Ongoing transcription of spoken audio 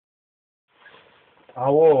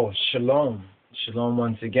Oh, shalom. Shalom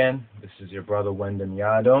once again. This is your brother Wendem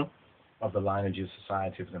Yado of the Lineage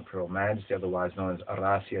Society of His Imperial Majesty, otherwise known as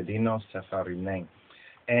Arasi Adino Sefari Name.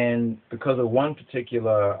 And because of one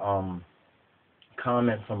particular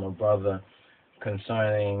comment from a brother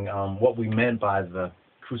concerning what we meant by the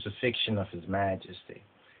crucifixion of His Majesty,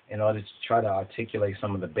 in order to try to articulate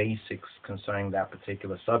some of the basics concerning that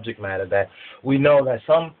particular subject matter, that we know that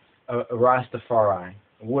some Rastafari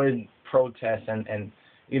would protest and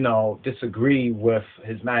disagree with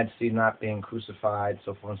His Majesty not being crucified,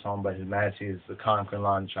 so forth and so on, but His Majesty is the conquering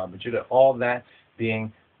Lion of the tribe of Judah. All that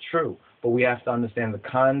being true, but we have to understand the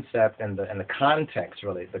concept and the context,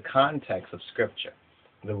 really, the context of Scripture,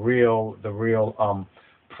 the real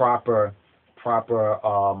proper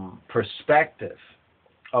perspective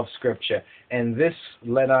of Scripture. And this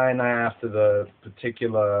led after the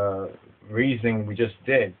particular reasoning we just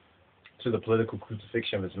did to the political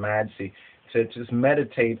crucifixion of His Majesty, to just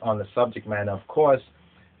meditate on the subject matter. Of course,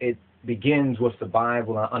 it begins with the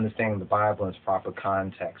Bible and understanding the Bible in its proper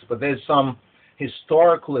context. But there's some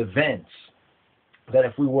historical events that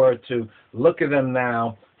if we were to look at them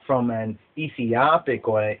now from an Ethiopic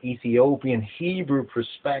or an Ethiopian Hebrew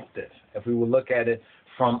perspective, if we would look at it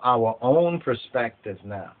from our own perspective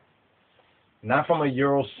now, not from a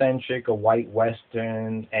Eurocentric or white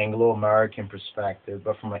Western Anglo-American perspective,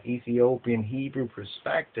 but from an Ethiopian Hebrew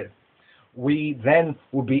perspective, we then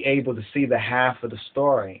will be able to see the half of the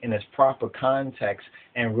story in its proper context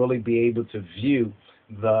and really be able to view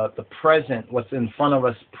the present, what's in front of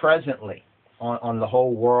us presently on the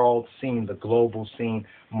whole world scene, the global scene,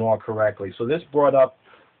 more correctly. So this brought up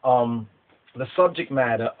the subject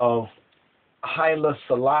matter of HAILE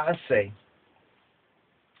Selassie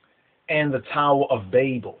and the Tower of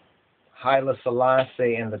Babel. HAILE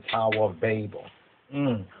Selassie and the Tower of Babel.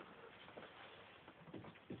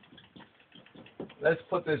 Let's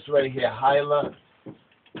put this right here. HAILE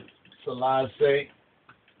Selassie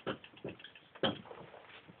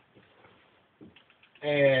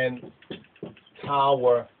and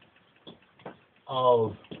Tower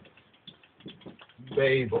of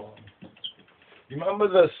Babel. You remember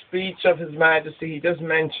the speech of His Majesty? He just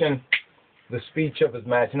mentioned the speech of His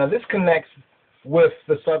Majesty. Now this connects with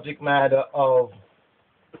the subject matter of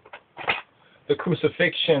the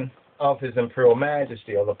crucifixion of His Imperial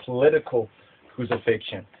Majesty, or the political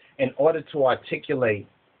crucifixion, in order to articulate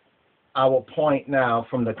our point now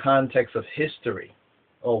from the context of history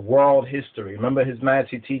or world history. Remember, His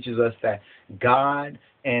Majesty teaches us that God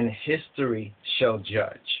and history shall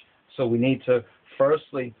judge. So we need to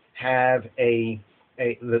firstly have the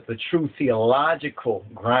true theological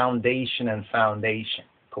groundation and foundation.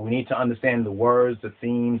 Because we need to understand the words, the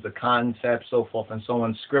themes, the concepts, so forth and so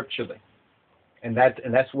on scripturally. And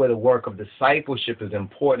that's where the work of discipleship is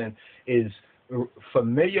important, is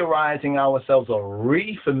familiarizing ourselves or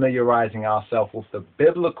refamiliarizing ourselves with the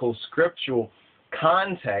biblical scriptural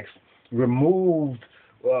context, removed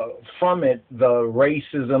from it the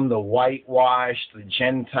racism, the whitewash, the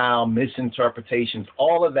Gentile misinterpretations,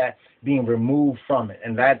 all of that being removed from it.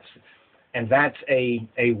 And that's a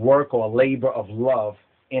work or a labor of love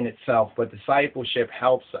in itself. But discipleship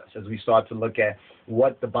helps us as we start to look at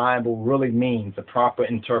what the Bible really means, the proper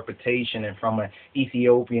interpretation, and from an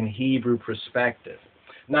Ethiopian Hebrew perspective.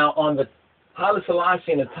 Now, on the HAILE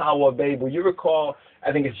Selassie and the Tower of Babel, you recall,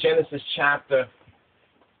 I think it's Genesis chapter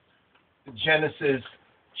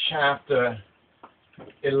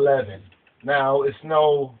 11. Now, I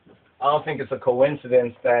don't think it's a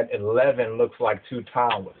coincidence that 11 looks like two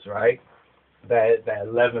towers, right? That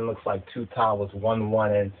 11 looks like two towers,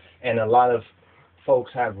 one, and a lot of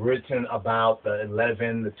folks have written about the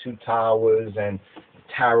 11, the two towers, and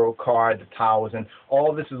tarot card, the towers, and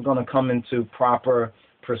all this is going to come into proper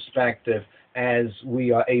perspective as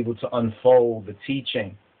we are able to unfold the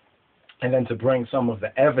teaching, and then to bring some of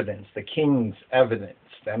the evidence, the King's evidence.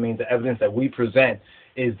 That means the evidence that we present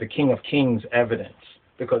is the King of Kings evidence,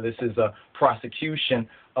 because this is a prosecution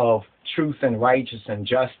of truth and righteousness and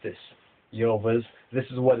justice. Yovas, this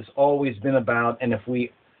is what it's always been about, and if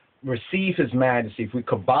we receive His Majesty, if we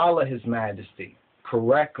Kabbalah His Majesty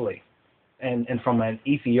correctly, and from an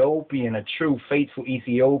Ethiopian, a true faithful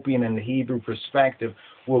Ethiopian in the Hebrew perspective,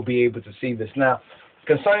 we'll be able to see this. Now,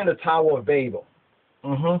 concerning the Tower of Babel,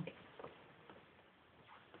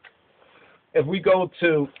 if we go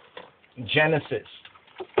to Genesis,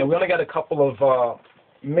 and we only got a couple of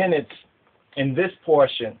minutes in this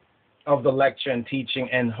portion of the lecture and teaching,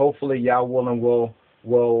 and hopefully Yah willing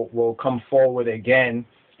will come forward again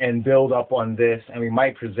and build up on this, and we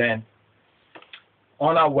might present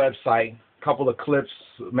on our website a couple of clips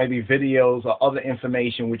maybe videos or other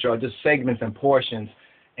information, which are just segments and portions,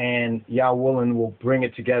 and Yah willing, we'll bring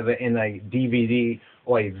it together in a DVD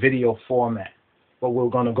or a video format. But we're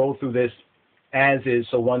going to go through this as is,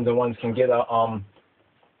 so ones can get a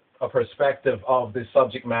perspective of this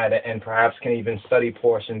subject matter, and perhaps can even study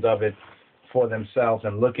portions of it for themselves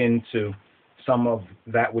and look into some of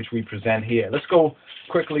that which we present here. Let's go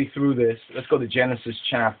quickly through this. Let's go to Genesis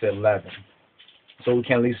chapter 11, so we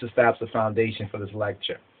can at least establish the foundation for this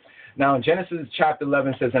lecture. Now, in Genesis chapter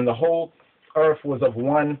 11 says, and the whole earth was of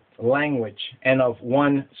one language and of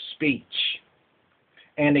one speech.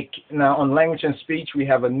 And now on language and speech, we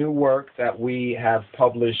have a new work that we have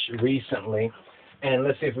published recently. And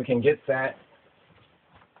let's see if we can get that.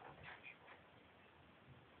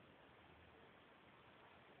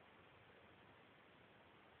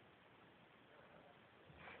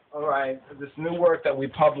 All right, this new work that we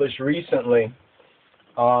published recently,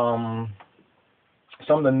 some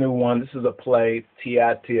of the new ones. This is a play,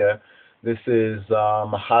 Tiatia. This is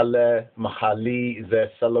Mahali Zeh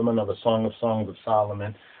Solomon, or the Song of Songs of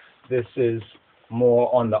Solomon. This is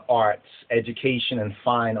more on the arts, education and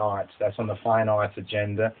fine arts. That's on the fine arts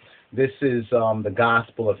agenda. This is the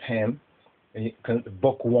Gospel of Him,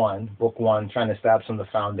 book one, trying to establish on the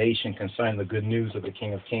foundation concerning the good news of the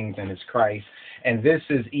King of Kings and His Christ. And this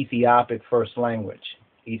is Ethiopic First Language.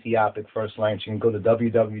 Ethiopic First Language. You can go to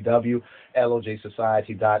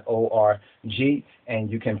www.lojsociety.org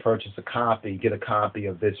and you can purchase a copy, get a copy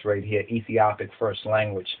of this right here, Ethiopic First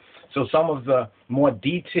Language. So some of the more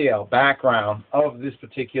detailed background of this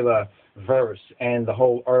particular verse, and the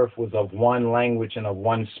whole earth was of one language and of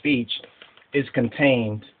one speech, is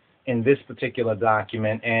contained in this particular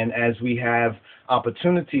document. And as we have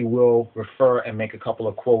opportunity, we'll refer and make a couple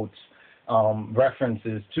of quotes,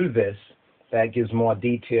 references to this, that gives more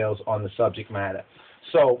details on the subject matter.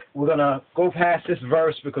 So we're going to go past this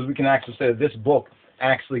verse, because we can actually say that this book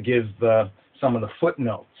actually gives some of the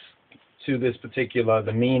footnotes to this particular,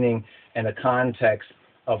 the meaning and the context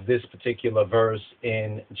of this particular verse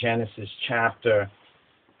in Genesis chapter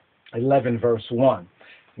 11, verse 1.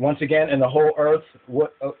 Once again, and the whole earth was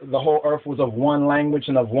of one language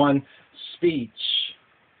and of one speech.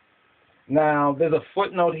 Now, there's a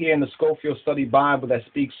footnote here in the Schofield Study Bible that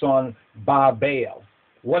speaks on Babel.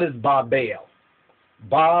 What is Babel?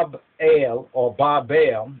 Babel, or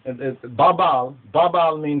Babel,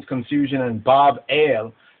 Babel means confusion, and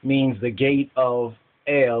Babel means the gate of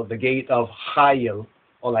El, the gate of HAILE,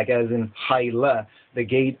 or like as in HAILE, the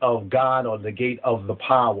gate of God, or the gate of the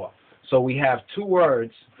power. So we have two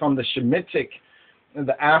words from the Shemitic,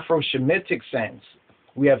 the Afro-Shemitic sense.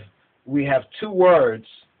 We have two words,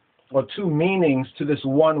 or two meanings to this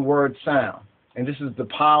one word sound. And this is the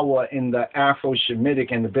power in the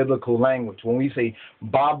Afro-Shemitic and the biblical language. When we say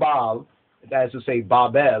Babel, that is to say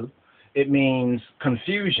Babel, it means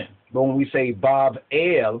confusion. But when we say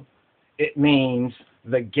Babel, it means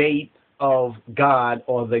the gate of God,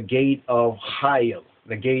 or the gate of HAILE,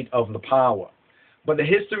 the gate of the power. But the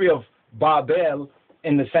history of Babel,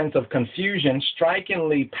 in the sense of confusion,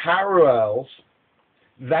 strikingly parallels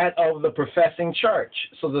that of the professing church.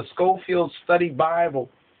 So the Schofield Study Bible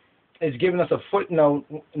is giving us a footnote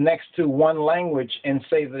next to one language, and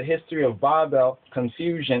say the history of Babel,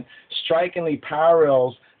 confusion, strikingly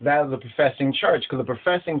parallels that of the professing church, because the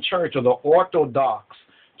professing church, or the Orthodox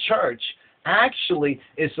church, actually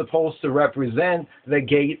is supposed to represent the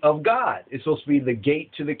gate of God. It's supposed to be the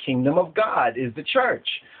gate to the kingdom of God, is the church.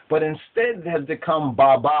 But instead it has become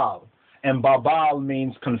Babel. And Babel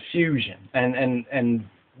means confusion. And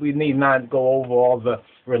we need not go over all the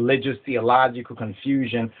religious, theological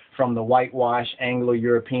confusion from the whitewashed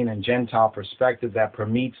Anglo-European and Gentile perspective that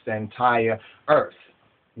permeates the entire earth.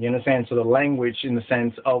 You understand? So the language, in the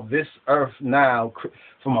sense of this earth now,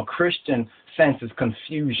 from a Christian sense, is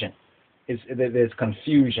confusion. There's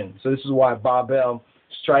confusion. So this is why Babel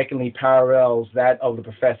strikingly parallels that of the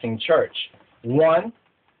professing church. One,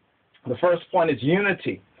 the first point is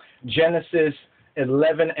unity. Genesis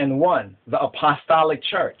 11:1, the apostolic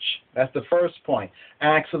church. That's the first point.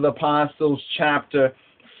 Acts of the Apostles, chapter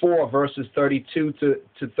 4, verses 32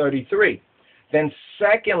 to 33. Then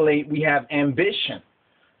secondly, we have ambition.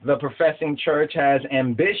 The professing church has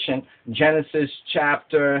ambition. Genesis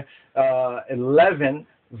chapter 11,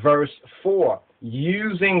 verse 4.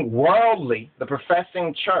 Using worldly, the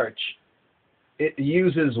professing church, it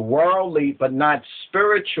uses worldly but not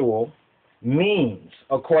spiritual means,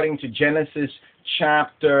 according to Genesis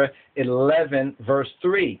chapter 11, verse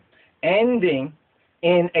 3, ending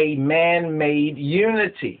in a man-made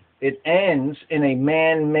unity. It ends in a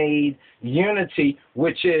man-made unity,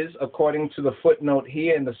 which is, according to the footnote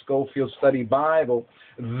here in the Schofield Study Bible,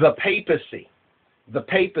 the papacy. The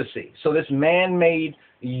papacy. So this man-made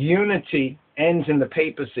unity ends in the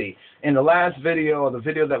papacy. In the last video, or the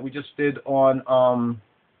video that we just did on,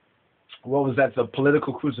 what was that? The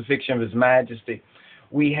political crucifixion of His Majesty.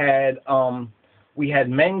 We had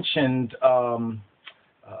mentioned Frontline,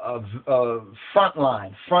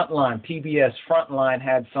 PBS Frontline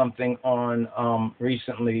had something on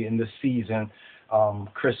recently in the season,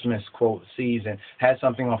 Christmas quote season, had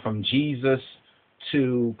something on From Jesus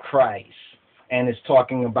to Christ, and it's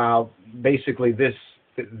talking about basically this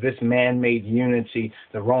man-made unity,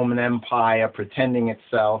 the Roman Empire pretending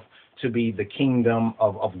itself to be the kingdom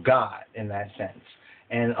of God in that sense.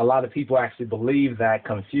 And a lot of people actually believe that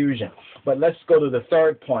confusion. But let's go to the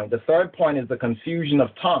third point. The third point is the confusion of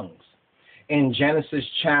tongues. In Genesis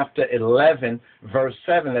chapter 11, verse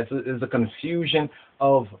 7, there's a confusion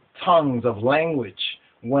of tongues, of language.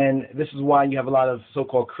 When this is why you have a lot of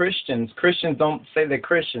so-called Christians. Christians don't say they're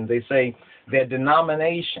Christians. They say they're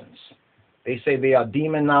denominations. They say they are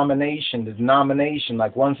denomination, the denomination.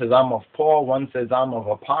 Like one says, I'm of Paul, one says, I'm of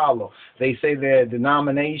Apollo. They say they're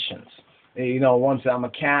denominations. You know, one says, I'm a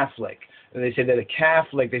Catholic. They say they're a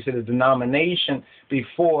Catholic. They say the denomination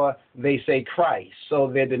before they say Christ. So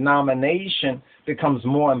their denomination becomes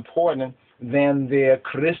more important than their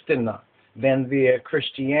Christina, than their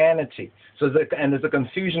Christianity. So there's a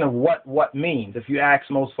confusion of what means. If you ask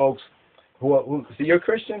most folks, so you're a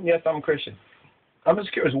Christian? Yes, I'm a Christian. I'm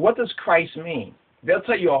just curious, what does Christ mean? They'll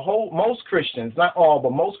tell you most Christians, not all,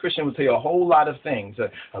 but most Christians will tell you a whole lot of things.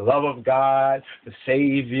 The love of God, the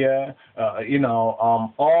Savior,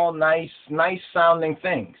 all nice sounding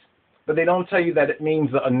things. But they don't tell you that it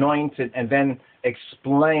means the anointed and then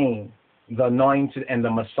explain the anointed and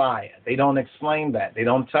the Messiah. They don't explain that. They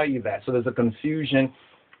don't tell you that. So there's a confusion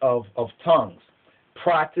of tongues.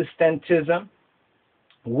 Protestantism,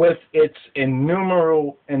 with its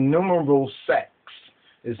innumerable sects,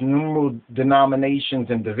 is numerous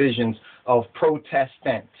denominations and divisions of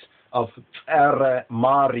Protestant, of Terra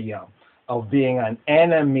Mariam, of being an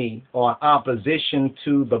enemy or opposition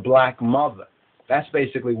to the black mother. That's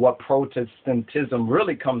basically what Protestantism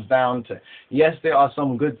really comes down to. Yes, there are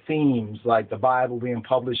some good themes, like the Bible being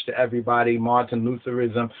published to everybody, Martin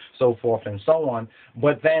Lutheranism, so forth and so on.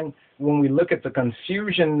 But then when we look at the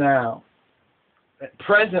confusion now,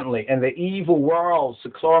 presently, in the evil world,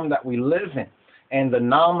 seclorum that we live in, and the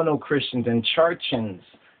nominal Christians and churchians,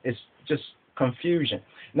 it's just confusion.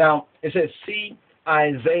 Now, it says, see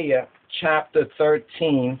Isaiah chapter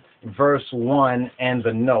 13, verse 1, and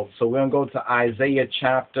the note. So we're going to go to Isaiah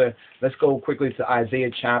chapter, let's go quickly to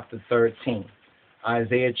Isaiah chapter 13.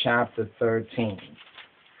 Isaiah chapter 13.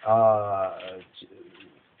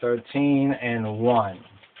 13 and 1.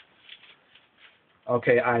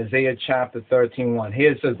 Okay, Isaiah chapter 13, 1.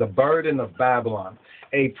 Here it says, the burden of Babylon,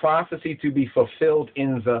 a prophecy to be fulfilled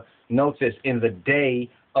in the, notice, in the day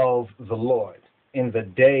of the Lord. In the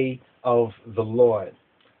day of the Lord.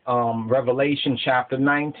 Revelation chapter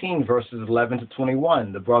 19, verses 11 to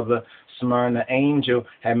 21. The brother Smyrna Angel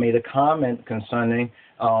had made a comment concerning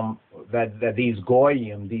that these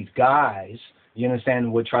Goyim, these guys, you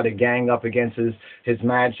understand, would try to gang up against his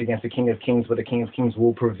majesty, against the King of Kings, but the King of Kings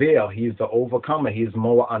will prevail. He's the overcomer. He's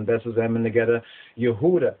Moa on Besazem and Negeda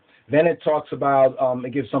Yehuda. Then it talks about,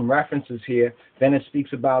 it gives some references here. Then it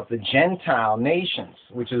speaks about the Gentile nations,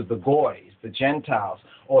 which is the Goys, the Gentiles,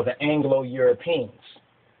 or the Anglo-Europeans.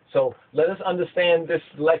 So let us understand this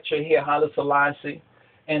lecture here, Haile Selassie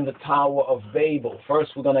and the Tower of Babel.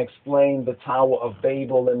 First, we're going to explain the Tower of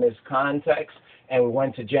Babel in this context. And we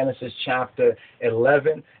went to Genesis chapter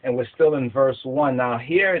 11, and we're still in verse 1. Now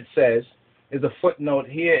here it says, is a footnote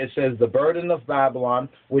here, it says, the burden of Babylon,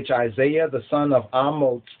 which Isaiah the son of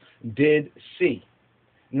Amos did see.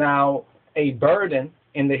 Now, a burden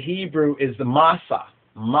in the Hebrew is the masa.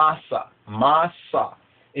 Masa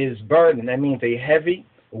is burden. That means a heavy,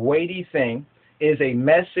 weighty thing, is a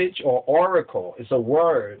message or oracle. It's a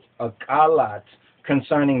word, a kalat,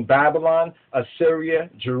 concerning Babylon, Assyria,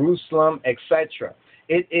 Jerusalem, etc.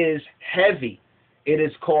 It is heavy. It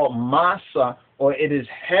is called masa, or it is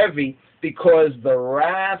heavy because the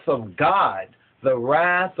wrath of God, the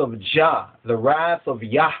wrath of Jah, the wrath of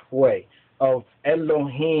Yahweh, of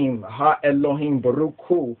Elohim, Ha-Elohim Baruch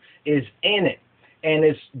Hu, is in it. And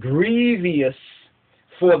it's grievous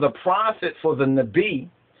for the prophet, for the Nabi,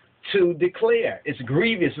 to declare. It's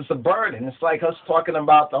grievous. It's a burden. It's like us talking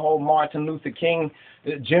about the whole Martin Luther King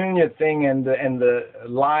Jr. thing and the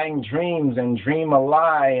lying dreams and dream a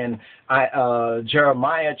lie, and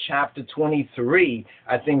Jeremiah chapter 23,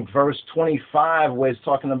 I think verse 25, where it's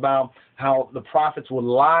talking about how the prophets will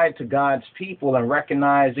lie to God's people, and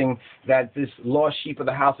recognizing that this lost sheep of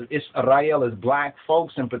the house of Israel is black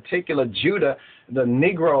folks, in particular Judah, the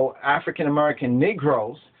Negro, African American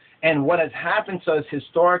Negroes. And what has happened to us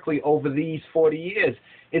historically over these 40 years,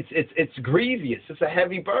 it's grievous. It's a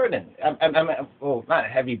heavy burden. Well, not a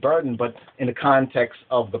heavy burden, but in the context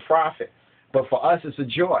of the prophet. But for us, it's a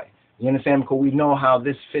joy. You understand? Because we know how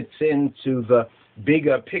this fits into the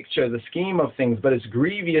bigger picture, the scheme of things. But it's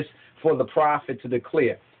grievous for the prophet to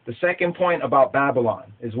declare. The second point about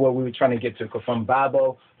Babylon is what we were trying to get to. Because from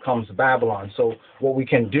Babel comes Babylon. So what we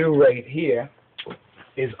can do right here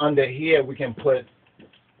is under here we can put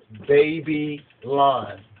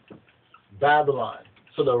Babylon.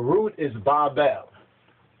 So the root is Babel.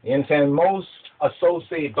 You understand? Most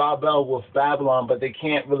associate Babel with Babylon, but they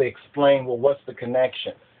can't really explain, well, what's the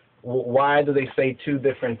connection? Why do they say two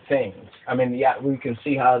different things? I mean, yeah, we can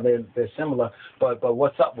see how they're similar, but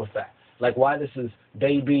what's up with that? Like, why this is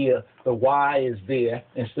baby, the Y is there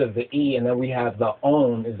instead of the E, and then we have the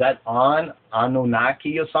on. Is that on,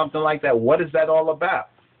 Anunnaki or something like that? What is that all about?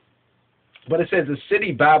 But it says the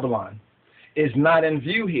city Babylon is not in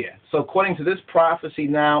view here. So according to this prophecy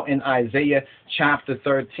now in Isaiah chapter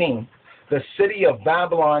 13, the city of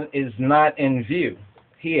Babylon is not in view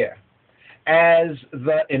here, as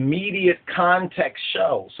the immediate context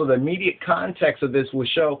shows. So the immediate context of this will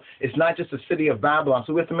show it's not just the city of Babylon.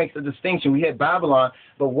 So we have to make the distinction. We had Babylon,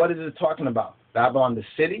 but what is it talking about? Babylon the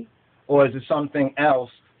city, or is it something else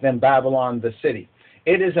than Babylon the city?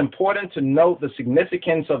 It is important to note the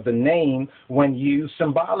significance of the name when used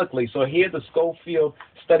symbolically. So here the Schofield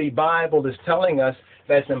Study Bible is telling us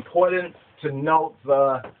that it's important to note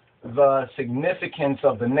the significance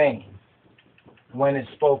of the name when it's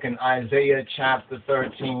spoken. Isaiah chapter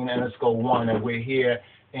 13, and let's go 1, and we're here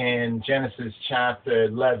in Genesis chapter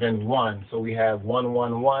 11, 1. So we have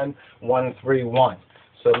 111, 131.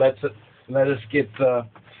 So let us get the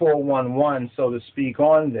 411, so to speak,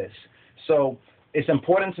 on this. So it's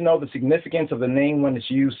important to know the significance of the name when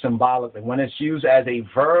it's used symbolically, when it's used as a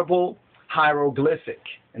verbal hieroglyphic.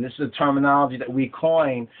 And this is a terminology that we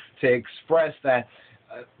coin to express that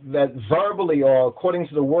verbally, or according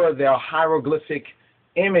to the word, there are hieroglyphic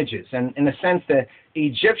images. And in the sense that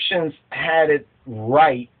Egyptians had it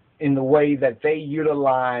right in the way that they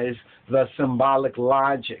utilize the symbolic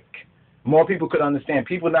logic. More people could understand.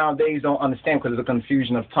 People nowadays don't understand because of the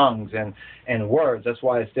confusion of tongues and words. That's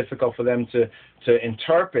why it's difficult for them to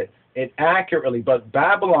interpret it accurately. But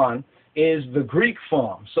Babylon is the Greek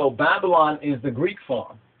form. So Babylon is the Greek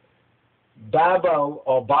form. Babel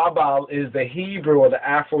or Babel is the Hebrew or the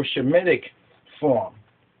Afro-Shemitic form.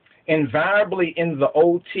 Invariably in the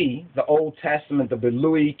OT, the Old Testament, the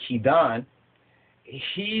Belui Kidan,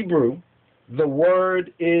 Hebrew, the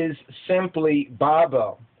word is simply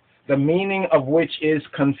Babel, the meaning of which is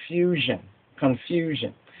confusion.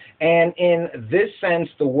 And in this sense,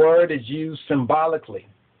 the word is used symbolically.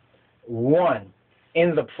 1,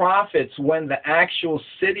 in the prophets, when the actual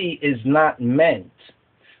city is not meant,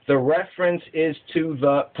 the reference is to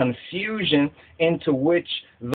the confusion into which